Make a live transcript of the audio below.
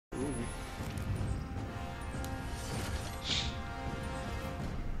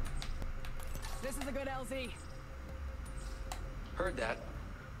LZ. Heard that.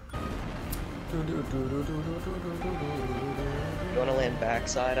 You want to land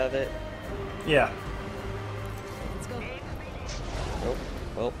backside of it? Yeah. Let's go. Nope.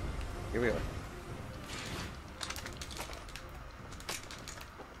 Well, here we are.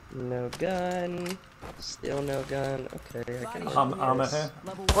 No gun. Still no gun. Okay, I can. Armor here.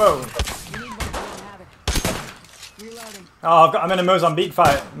 Level Whoa! 1. You need one, you don't have it. Reloading. Oh, I'm in a Mozambique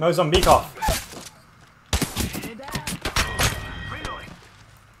fight. Mozambique off. Did that. Reloading.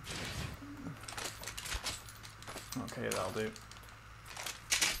 Okay, that'll do.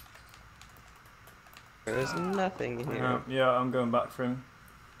 There's nothing here. Yeah, I'm going back for him.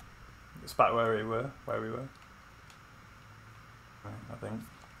 It's back where we were. Right, I think.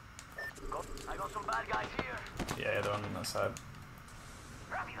 I got some bad guys here. Yeah, they're on that side.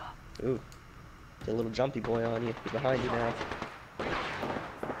 Ooh. The little jumpy boy on you. He's behind you now.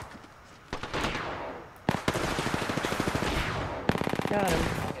 Got him.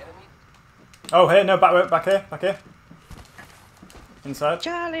 Oh, hey, no, back here. Inside.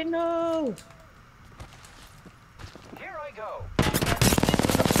 Charlie, no! Here I go.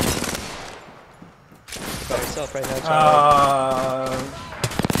 By yourself right now, Charlie.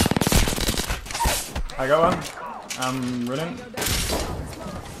 I got one. I'm running.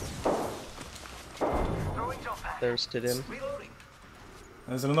 Thirsted him.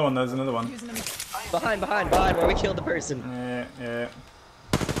 There's another one. Behind, where we killed the person. Yeah.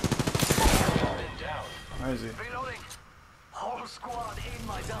 Where is he? Whole squad in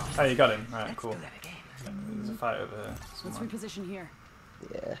my dump. Oh, you got him. Alright, cool. There's a fight over there. Let's reposition here.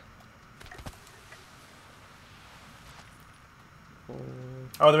 Yeah.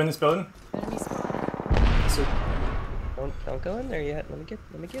 Oh, they're in this building. Enemy spot. So, Don't go in there yet. Let me get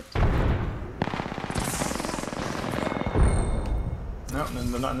to no,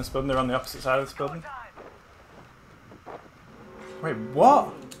 they're not in this building. They're on the opposite side of this building. Wait,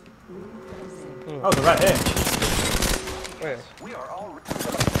 what? Oh, they're right here. Where? We are all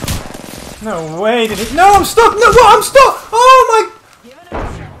No way, did it? No, I'm stuck! No, what? I'm stuck! Oh my! Give it a shot.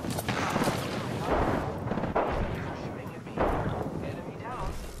 shooting at me. Enemy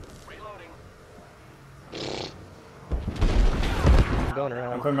down. Reloading. I'm going I'm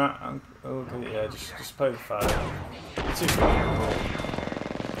around. coming around. Okay, yeah, just play the fight. It's too cool.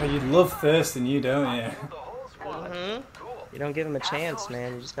 Oh, you love thirsting, you don't you? The whole squad. Cool. You don't give him a chance,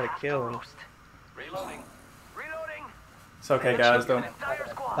 man. You just gotta kill him. Reloading. Reloading. It's okay, guys. Don't. Entire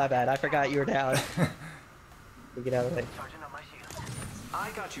squad. My bad. I forgot you were down. We get out of the way. Charging up my shield.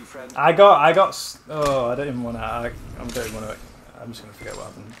 I got you, friend. I got. Oh, I don't even want to. I don't even want to. I'm just gonna forget what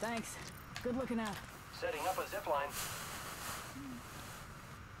happened. Thanks. Good looking out. Setting up a zip line.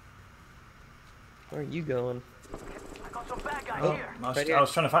 Where are you going? I got some bad guys Oh. here. I was, Right I here.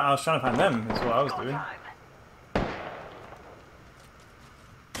 was trying to find. I was trying to find them. Is what I was doing. Time.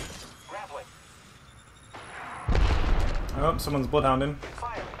 Grappling. Oh, someone's bloodhounding.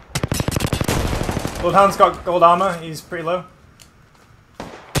 Fire. Bloodhound's got gold armor. He's pretty low.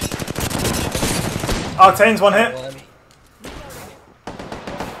 Octane's one hit.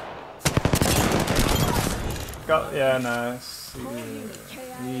 Got yeah, nice.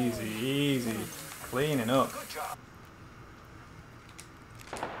 Easy. Cleaning up. Good job.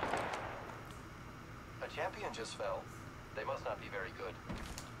 A champion just fell. They must not be very good.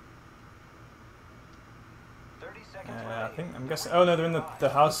 30 seconds I think I'm guessing. Oh no, they're in the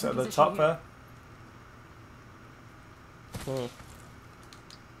house at the top there.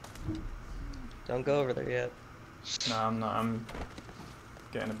 Don't go over there yet. No, I'm not. I'm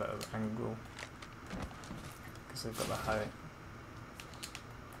getting a better angle because they've got the height.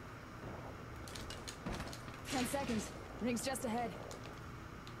 10 seconds. Ring's just ahead.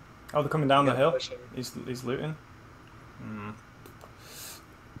 Oh, they're coming down the gotta hill. push him. He's looting.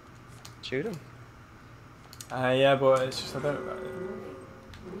 Shoot him. Yeah, but it's just I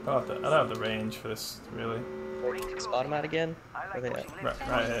don't have the range for this really. Spot him out again. Where they at?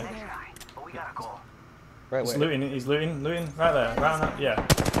 Right here. But we gotta go. Right He's where? looting, right there, right on that, yeah.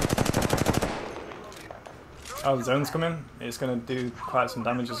 Oh, the zone's coming. It's gonna do quite some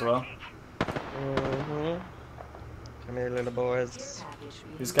damage as well. Come here, little boys.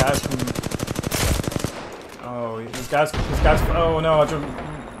 These guys from. Oh, these guys. Oh no!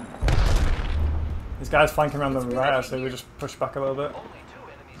 These guys flanking around the right, so we just push back a little bit. Only 2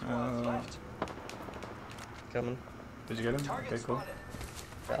 enemy squads left. Coming. Did you get him? Okay, cool.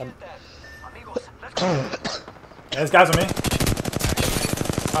 Forget that. Amigos, let's go. Yeah, there's guys on me.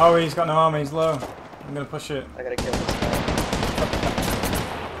 Oh, he's got no armor. He's low. I'm gonna push it. I gotta kill this guy.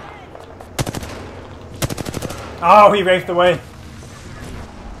 Oh, he raced away.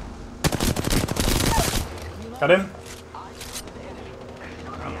 Got him.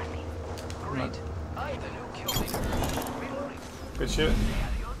 Great. I'm the new kill leader. Reloading. Good shoot.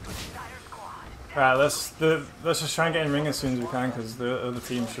 Right, let's just try and get in ring as soon as we can because the other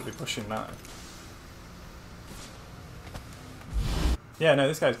team should be pushing that. Yeah, no,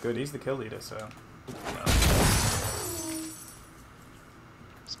 this guy's good. He's the kill leader, so. No.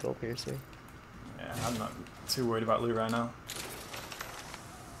 Skull piercer. Yeah, I'm not too worried about loot right now.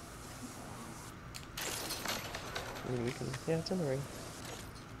 I mean, we can. Yeah, it's in the ring.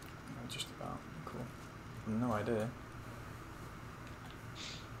 Just about. Cool. No idea.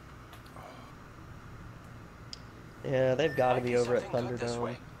 Yeah, they've got to be over at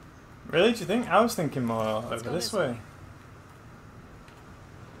Thunderdome. Really? Do you think? I was thinking more over this way.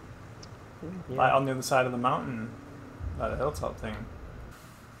 Yeah. Like on the other side of the mountain. Like the hilltop thing.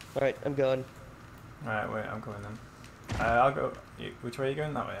 Alright, I'm going. Alright, wait, I'm going then. I'll go. Which way are you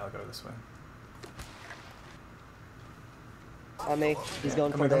going? That way, I'll go this way. On me. He's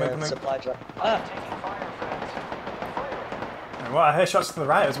going Come for in, the come in. supply drop. Ah! What? I hear shots to the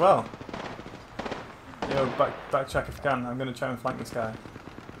right as well. Yo, backtrack if you can. I'm going to try and flank this guy.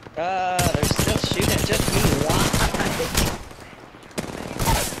 They're still shooting at just me. Why?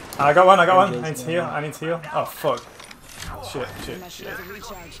 I got one, I got one. I need to heal, I need to heal. Oh, fuck. Shit.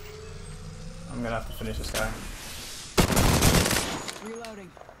 I'm gonna have to finish this guy.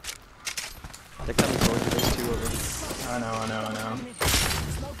 Reloading. They're coming towards you. There's two of them. I know.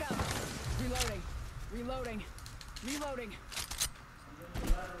 Smoke out. Reloading.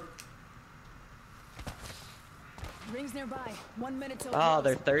 Rings nearby. 1 minute till. Oh,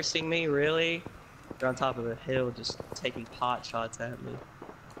 they're thirsting me? Really? They're on top of a hill just taking pot shots at me.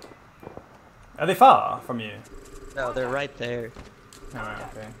 Are they far from you? No, they're right there. Alright,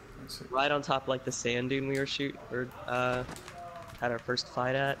 okay. Let's see. Right on top, like the sand dune we were had our first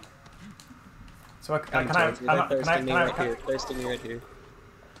fight at. So can I Thirsting me right here. Thirsting me right here.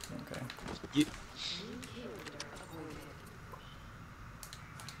 Okay. You...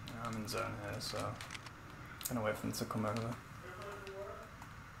 I'm in zone here, so I'm gonna wait for them to come over.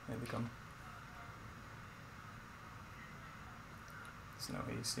 Maybe come. There's no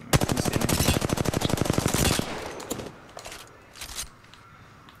way you see me. You see me.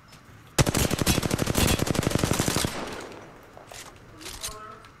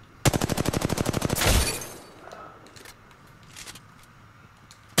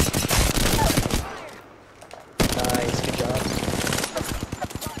 Nice, good job.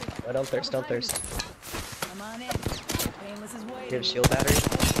 Oh, don't thirst. I'm on it. Painless is waiting. You have a shield battery?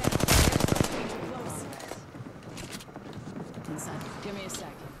 Inside. Give me a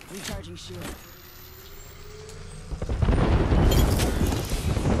sec. Recharging shield.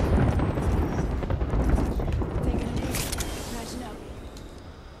 Taking a knee. Patching up.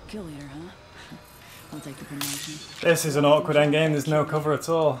 Kill leader, huh? I'll take the promotion. This is an awkward endgame. There's no cover at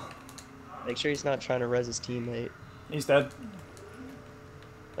all. Make sure he's not trying to res his teammate. He's dead.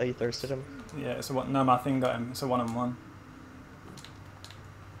 Oh, you thirsted him? Yeah, it's a one. No, my thing got him. It's a 1-on-1.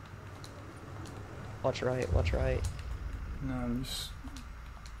 Watch right. No,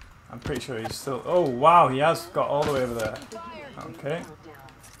 I'm pretty sure he's still. Oh wow, he has got all the way over there. Okay.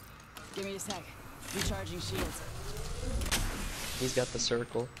 Give me a sec. Recharging shields. He's got the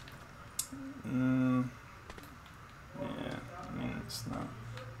circle. Yeah, I mean it's not.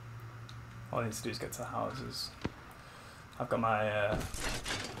 All I need to do is get to houses. I've got my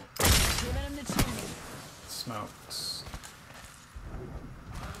Giving him the chimney. smokes.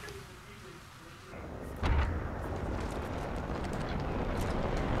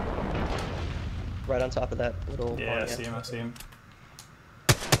 Right on top of that little... Yeah, I see him.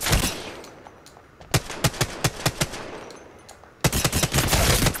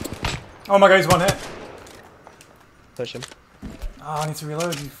 Oh my god, he's one hit. Push him. Oh, I need to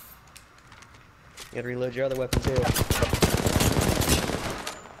reload you. You gotta reload your other weapon too.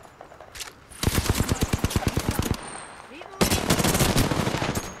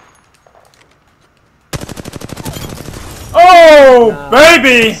 Oh,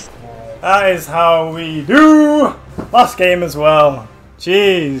 baby! That is how we do! Last game as well.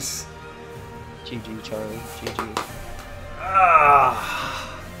 Jeez. GG, Charlie. GG.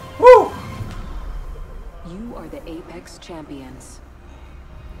 Ah. Woo! You are the Apex champions.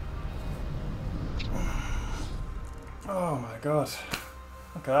 Oh my god.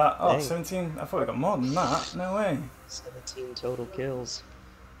 Look at that. Oh, Dang. 17. I thought we got more than that. No way. 17 total kills.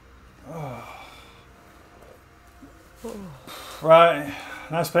 Oh. Right.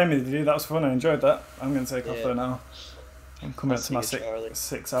 Nice playing with you, dude. That was fun. I enjoyed that. I'm going to take off there now. I'm coming up to my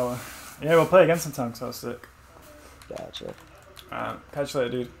 6 hour. Yeah, we'll play again sometime because I was sick. Gotcha. Catch you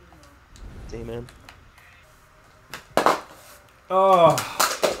later, dude. See you, man. Oh.